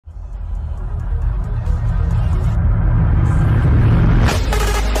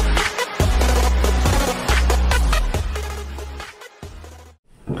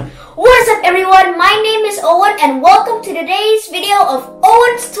today's video of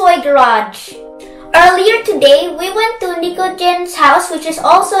Owen's Toy Garage. Earlier today, we went to Nico Tjen's house, which is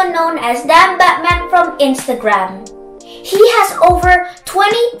also known as Damn Batman from Instagram. He has over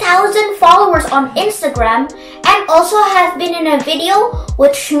 20,000 followers on Instagram and also has been in a video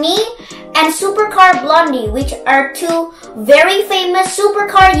with me and Supercar Blondie, which are two very famous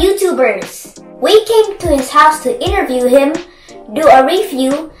supercar YouTubers. We came to his house to interview him, do a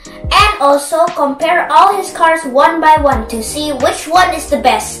review, and also compare all his cars one by one to see which one is the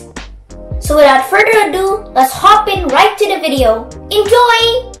best. So without further ado, let's hop in right to the video.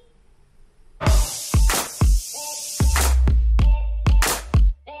 Enjoy!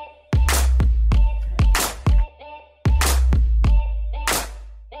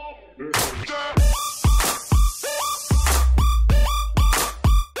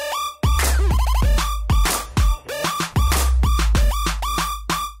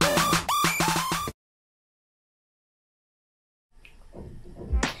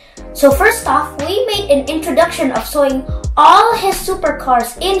 So first off, we made an introduction of showing all his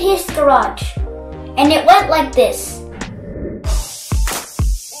supercars in his garage. And it went like this.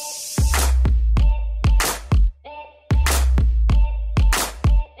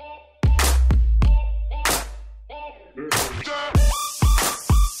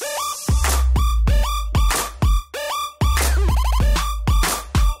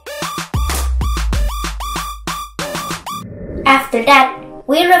 After that,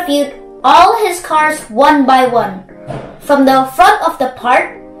 we reviewed all his cars one by one, from the front of the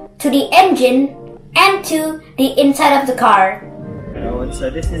part, to the engine, and to the inside of the car. Owen, so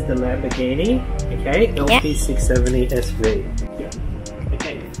this is the Lamborghini, okay, LP670 SV. Yeah.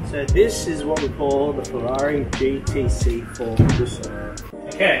 Okay, so this is what we call the Ferrari GTC4 Lusso.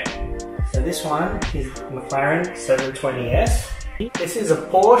 Okay, so this one is McLaren 720S. This is a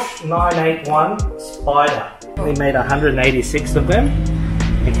Porsche 981 Spyder. We made 186 of them.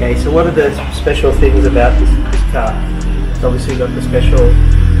 Okay, so what are the special things about this car? It's obviously got the special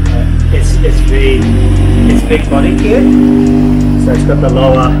SV body kit. So it's got the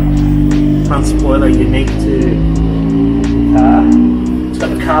lower front spoiler unique to the car. It's got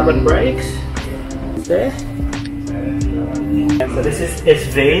the carbon brakes there. And so this is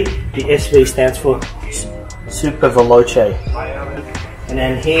SV. The SV stands for Super Veloce. And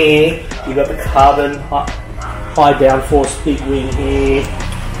then here you got the carbon high downforce big wing here.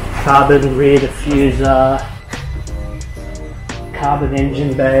 Carbon rear diffuser, carbon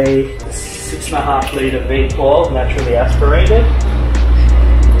engine bay, 6.5 litre V12 naturally aspirated.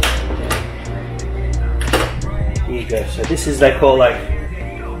 Here you go. So this is, they call like,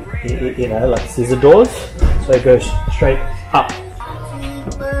 you know, like scissor doors. So it goes straight up.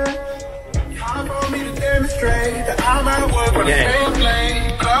 Okay.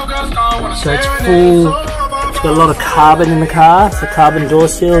 So it's full. It's got a lot of carbon in the car, so carbon door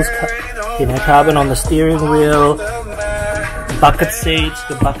seals, you know, carbon on the steering wheel, bucket seats,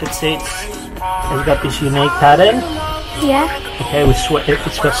 the bucket seats. It's got this unique pattern. Yeah. Okay,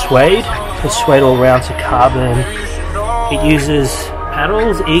 it's got suede. It's suede all around, so carbon. It uses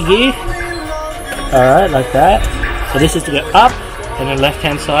paddles, e-gear. Alright, like that. So this is to go up, and the left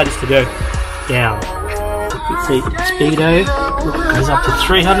hand side is to go down. See, Spyder goes up to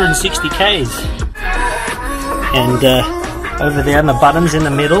 360 Ks. And over there, and the buttons in the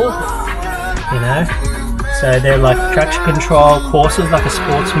middle, you know, so they're like traction control courses, like a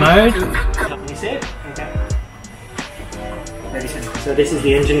sports mode. So this is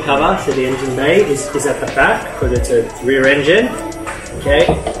the engine cover, so the engine bay is at the back, because it's a rear engine, okay.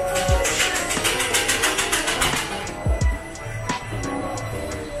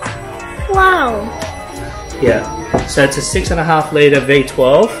 Wow. Yeah, so it's a 6.5 litre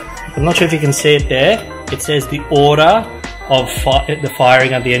V12. I'm not sure if you can see it there. It says the order of the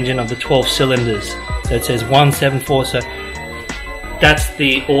firing of the engine of the 12 cylinders. So it says 174, so that's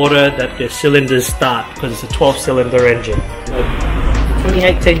the order that the cylinders start, because it's a 12-cylinder engine. So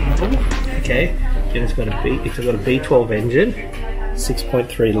 2018 model, okay, then it's got a B12 engine,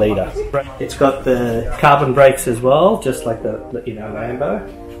 6.3 litre. It's got the carbon brakes as well, just like the, you know, Lambo.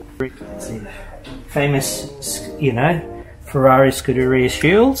 Let's see, famous, you know, Ferrari Scuderia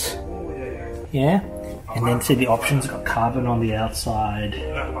shields, yeah. And then see the options, got carbon on the outside.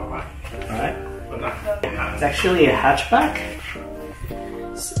 Right? It's actually a hatchback.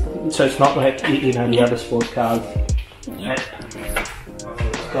 So it's not like, you know, the other sports cars. Right?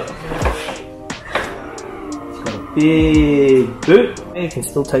 It's got a big boot. You can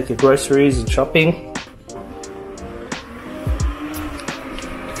still take your groceries and shopping.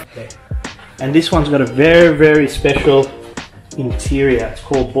 Okay. And this one's got a very, very special interior. It's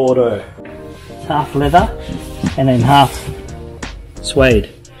called Bordeaux. Half leather, and then half suede.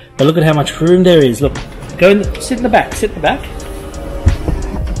 But look at how much room there is. Look, go in, sit in the back. Sit in the back.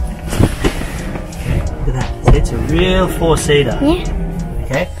 Look at that. See, it's a real four-seater. Yeah.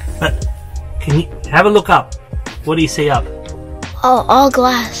 Okay, but can you have a look up? What do you see up? Oh, all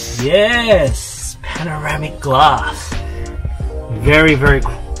glass. Yes, panoramic glass. Very, very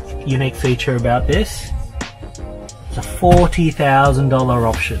unique feature about this. It's a $40,000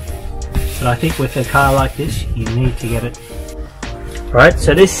 option. But I think with a car like this, you need to get it. Right,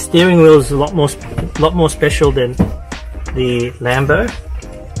 so this steering wheel is a lot more special than the Lambo.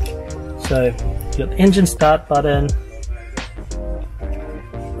 So you've got the engine start button.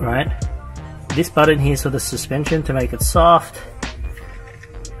 Right, this button here is for the suspension to make it soft.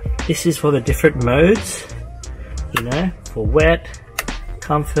 This is for the different modes, you know, for wet,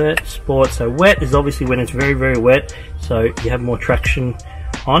 comfort, sport. So wet is obviously when it's very, very wet, so you have more traction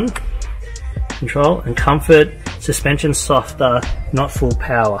on control, and comfort, suspension softer, not full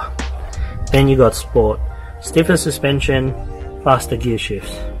power. Then you got sport, stiffer suspension, faster gear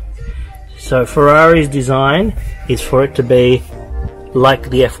shifts. So Ferrari's design is for it to be like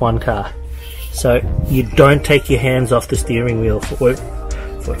the F1 car. So you don't take your hands off the steering wheel for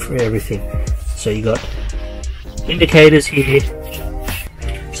everything. So you got indicators here,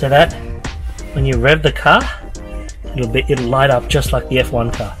 so that when you rev the car, it'll light up just like the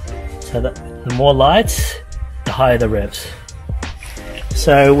F1 car. So that the more lights, the higher the revs.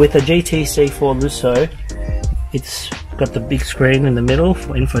 So with the GTC4 Lusso, it's got the big screen in the middle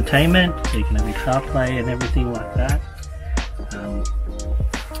for infotainment, so you can have your CarPlay and everything like that.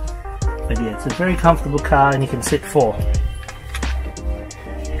 But yeah, it's a very comfortable car and you can sit four.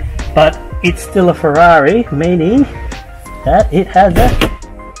 But it's still a Ferrari, meaning that it has a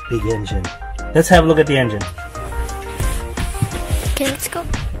big engine. Let's have a look at the engine. Okay, let's go.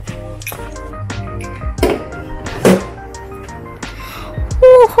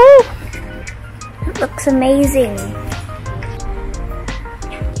 Woohoo! It looks amazing.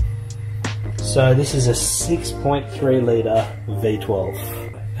 So this is a 6.3 litre V12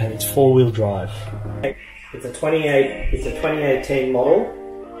 and it's four-wheel drive. It's a 2018 model.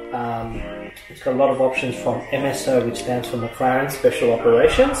 It's got a lot of options from MSO, which stands for McLaren Special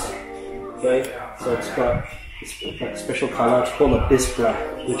Operations. Okay, so it's got this special colour. It's called a bisque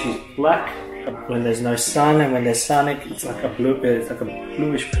black, which is black when there's no sun, and when there's sun, it's like a blue. It's like a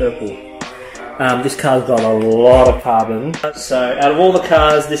bluish purple. This car's got a lot of carbon. So out of all the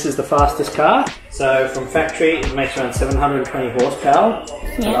cars, this is the fastest car. So from factory, it makes around 720 horsepower.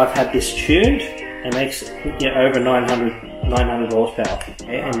 Yeah. I've had this tuned. It makes over 900 horsepower,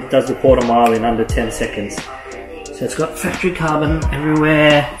 okay? And it does the quarter mile in under 10 seconds. So it's got factory carbon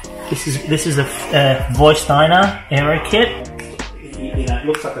everywhere. This is a voice diner aero kit. You know, it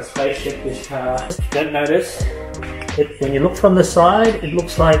looks like a spaceship, this car. Don't notice when you look from the side, it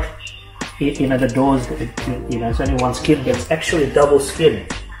looks like the doors. It's only one skin, but it's actually a double skin.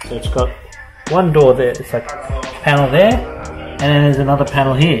 So it's got one door there. It's like a panel there, and then there's another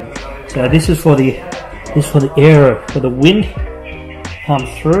panel here. So this is for the aero, for the wind comes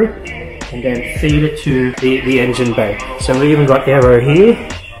through and then feed it to the engine bay. So we even got aero here.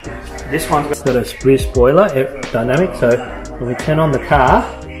 This one's got a rear spoiler, dynamic. So when we turn on the car,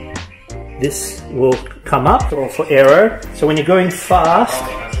 this will come up for aero. So when you're going fast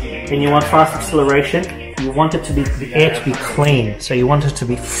and you want fast acceleration, you want it to be the air to be clean. So you want it to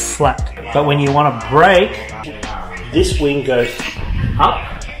be flat. But when you want to brake, this wing goes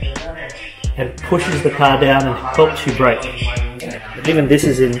up and pushes the car down and helps you brake. Even this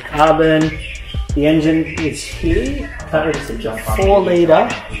is in carbon. The engine is here. It's a 4 litre.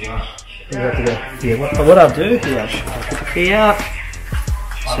 What I'll do here, I'll put the key out.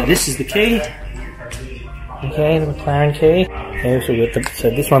 So this is the key. Okay, the McLaren key. Okay, so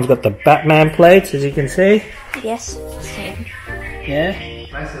this one's got the Batman plates, as you can see. Yes, same. Yeah.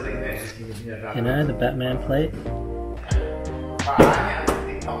 You know, the Batman plate.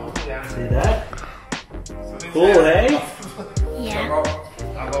 See that? Cool, eh? Yeah.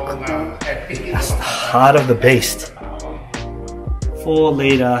 That's the heart of the beast. 4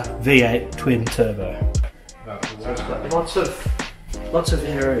 litre V8 twin turbo. So it's got lots of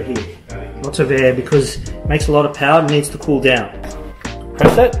air here. Lots of air because it makes a lot of power and needs to cool down.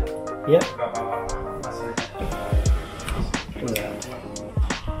 Press it. Yep.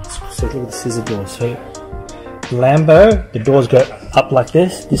 So look at the scissor door. So Lambo, the doors go up like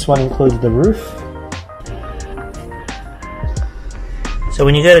this. This one includes the roof. So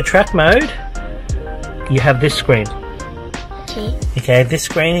when you go to track mode, you have this screen. Okay, this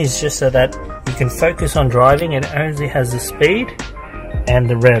screen is just so that you can focus on driving, and it only has the speed and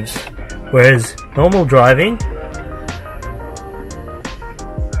the revs. Whereas normal driving,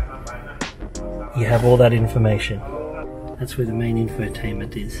 you have all that information. That's where the main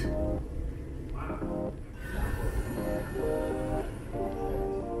infotainment is.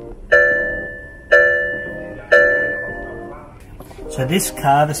 So this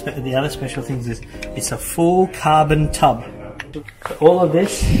car, the other special things is it's a full carbon tub. All of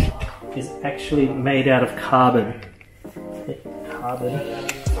this is actually made out of carbon.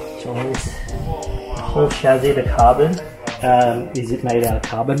 So the whole chassis, the carbon, is it made out of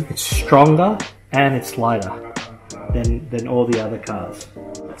carbon. It's stronger and it's lighter than all the other cars.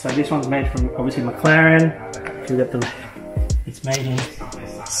 So this one's made from obviously McLaren. It's made in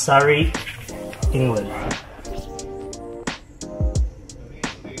Surrey, England.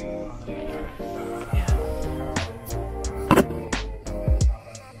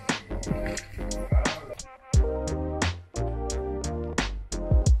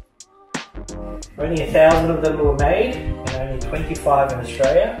 Only 1,000 of them were made, and only 25 in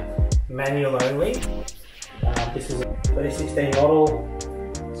Australia, manual only. This is a 2016 model,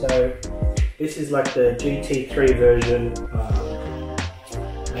 so this is like the GT3 version,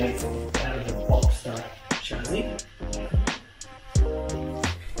 made out of the Boxster chassis.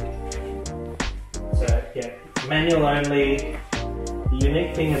 So yeah, manual only. The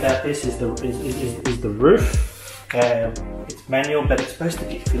unique thing about this is the roof. It's manual, but it's supposed to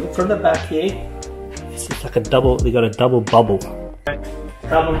be, if you look from the back here, it's like a double, they got a double bubble.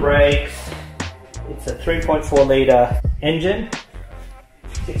 Carbon brakes, it's a 3.4 litre engine,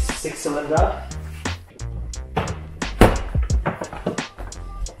 six cylinder.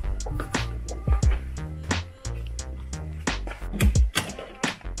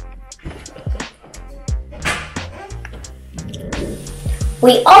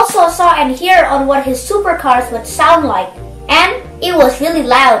 We also saw and hear on what his supercars would sound like, and it was really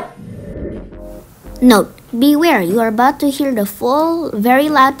loud. Note, beware, you are about to hear the full, very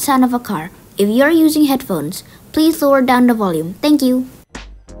loud sound of a car. If you are using headphones, please lower down the volume. Thank you.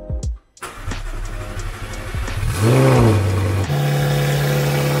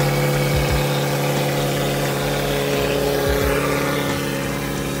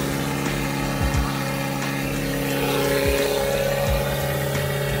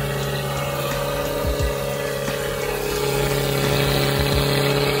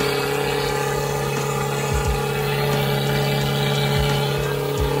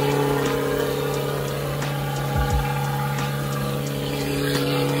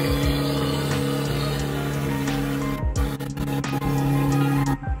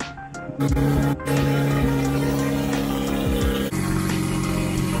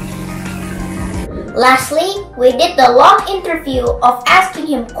 Lastly, we did the long interview of asking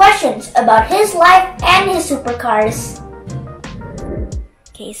him questions about his life and his supercars.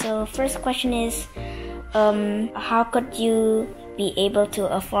 Okay, so first question is, how could you be able to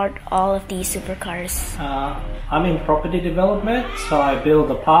afford all of these supercars? I'm in property development, so I build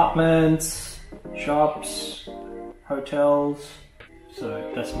apartments, shops, hotels.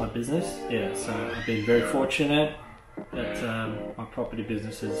 So that's my business. Yeah, so I've been very fortunate that my property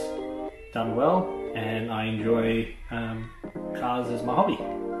business has done well, and I enjoy cars as my hobby.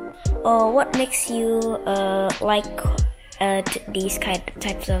 What makes you like these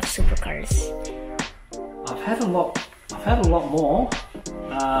types of supercars? I've had a lot more,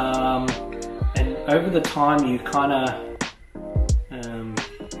 and over the time you kind of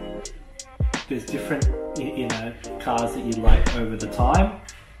there's different cars that you like over the time.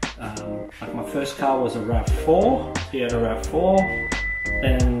 Like my first car was a RAV4, Toyota RAV4.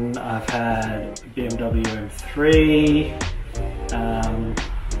 Then I've had BMW M3,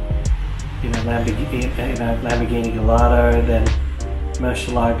 Lamborghini Gallardo, then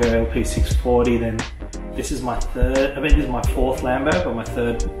Murcielago LP640. Then this is my fourth Lambo, but my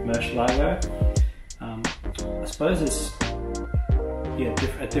third Murcielago. I suppose it's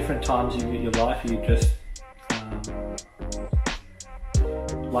at different times in your life you just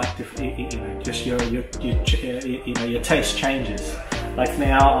like just your taste changes. Like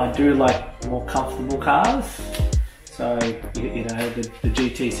now I do like more comfortable cars, so the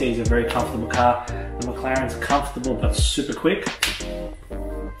GTC is a very comfortable car. The McLaren's comfortable but super quick,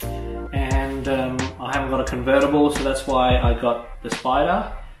 and I haven't got a convertible, so that's why I got the Spyder,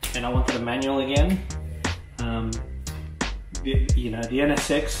 and I wanted a manual again. The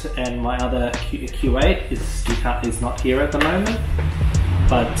NSX and my other Q8 is not here at the moment,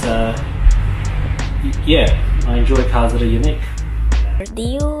 but yeah, I enjoy cars that are unique. Do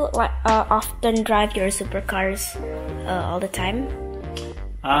you often drive your supercars all the time?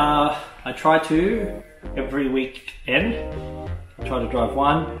 I try to every weekend. I try to drive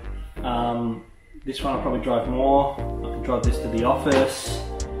one. This one I'll probably drive more. I can drive this to the office.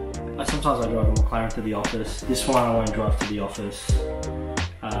 sometimes I drive a McLaren to the office. This one I won't drive to the office.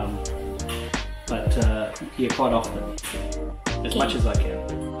 Yeah, quite often. As much as I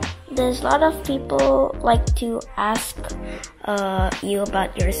can. There's a lot of people like to ask you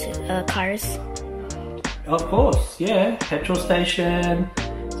about your cars. Of course, yeah. Petrol station.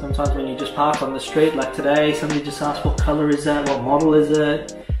 Sometimes when you just park on the street, like today, somebody just asks what color is that, what model is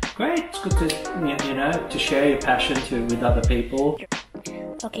it. Great, it's good to, you know, to share your passion with other people.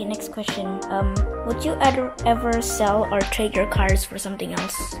 Okay, next question. Would you ever sell or trade your cars for something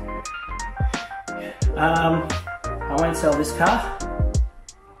else? I won't sell this car.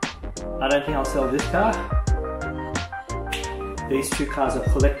 I don't think I'll sell this car. These two cars are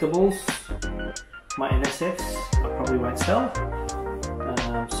collectibles. My NSX I probably won't sell.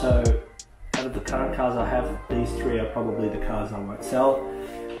 So out of the current cars I have, these three are probably the cars I won't sell.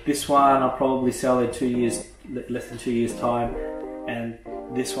 This one I'll probably sell in 2 years, less than 2 years time, and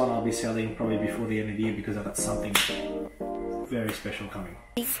this one I'll be selling probably before the end of the year because I've got something very special coming.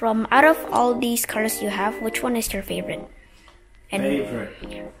 From out of all these cars you have, which one is your favorite? Favorite?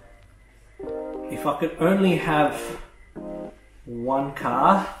 If I could only have one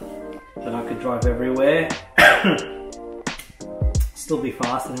car that I could drive everywhere, still be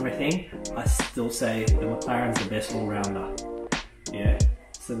fast and everything, I still say the McLaren's the best all-rounder. Yeah,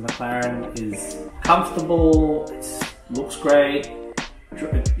 so the McLaren is comfortable, it looks great,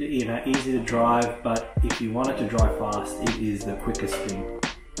 you know, easy to drive, but if you wanted to drive fast, it is the quickest thing.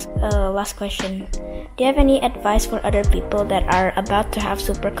 Last question. Do you have any advice for other people that are about to have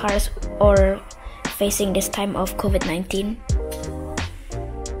supercars or facing this time of COVID-19?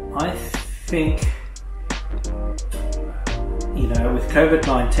 I think, you know, with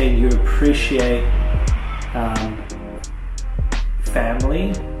COVID-19 you appreciate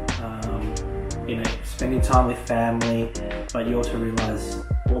family, you know, spending time with family, but you also realize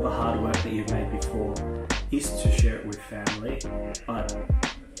all the hard work that you've made before is to share it with family, but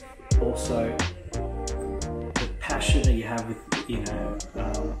also the passion that you have with, you know,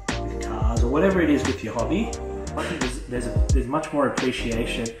 with cars or whatever it is with your hobby. I think there's much more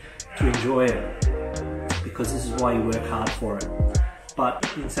appreciation to enjoy it because this is why you work hard for it. But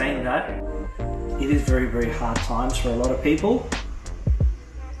in saying that, it is very, very hard times for a lot of people,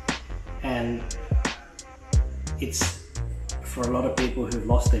 and it's for a lot of people who've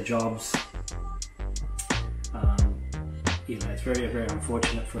lost their jobs. You know, it's very, very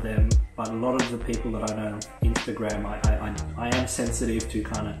unfortunate for them, but a lot of the people that I know on Instagram, I am sensitive to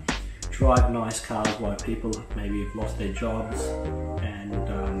kind of drive nice cars while people maybe have lost their jobs and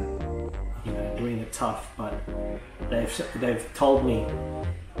you know, doing it tough, but they've told me,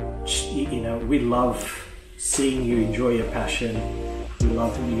 you know, we love seeing you enjoy your passion, we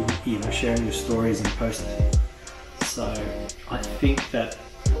love you, you know, sharing your stories and posting. So I think that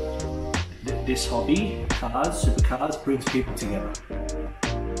this hobby, cars, supercars, brings people together.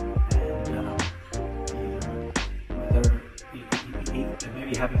 And you know, whether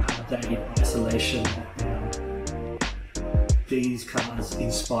maybe having a hard day in isolation, you know, these cars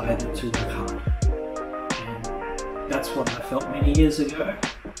inspire them to work hard. And that's what I felt many years ago.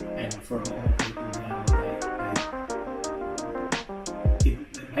 And for a lot of people now, it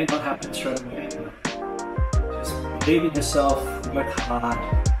may not happen straight away, but just believe in yourself, work hard,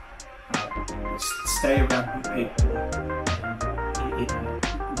 stay around good people, and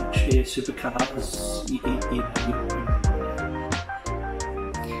share supercars.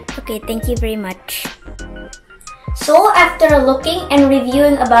 Okay, thank you very much. So after looking and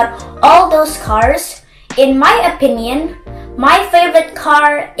reviewing about all those cars, in my opinion, my favorite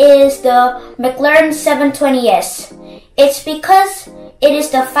car is the McLaren 720S. It's because it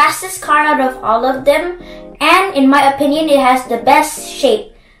is the fastest car out of all of them, and in my opinion, it has the best shape.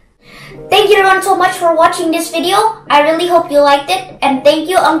 Thank you everyone so much for watching this video. I really hope you liked it, and thank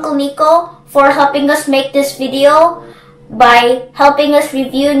you Uncle Nico for helping us make this video by helping us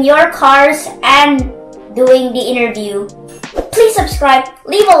reviewing your cars and doing the interview. Please subscribe,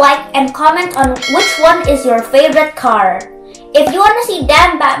 leave a like, and comment on which one is your favorite car. If you want to see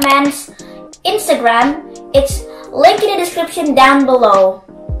Dan Batman's Instagram, it's linked in the description down below.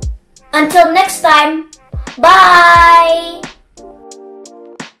 Until next time, bye!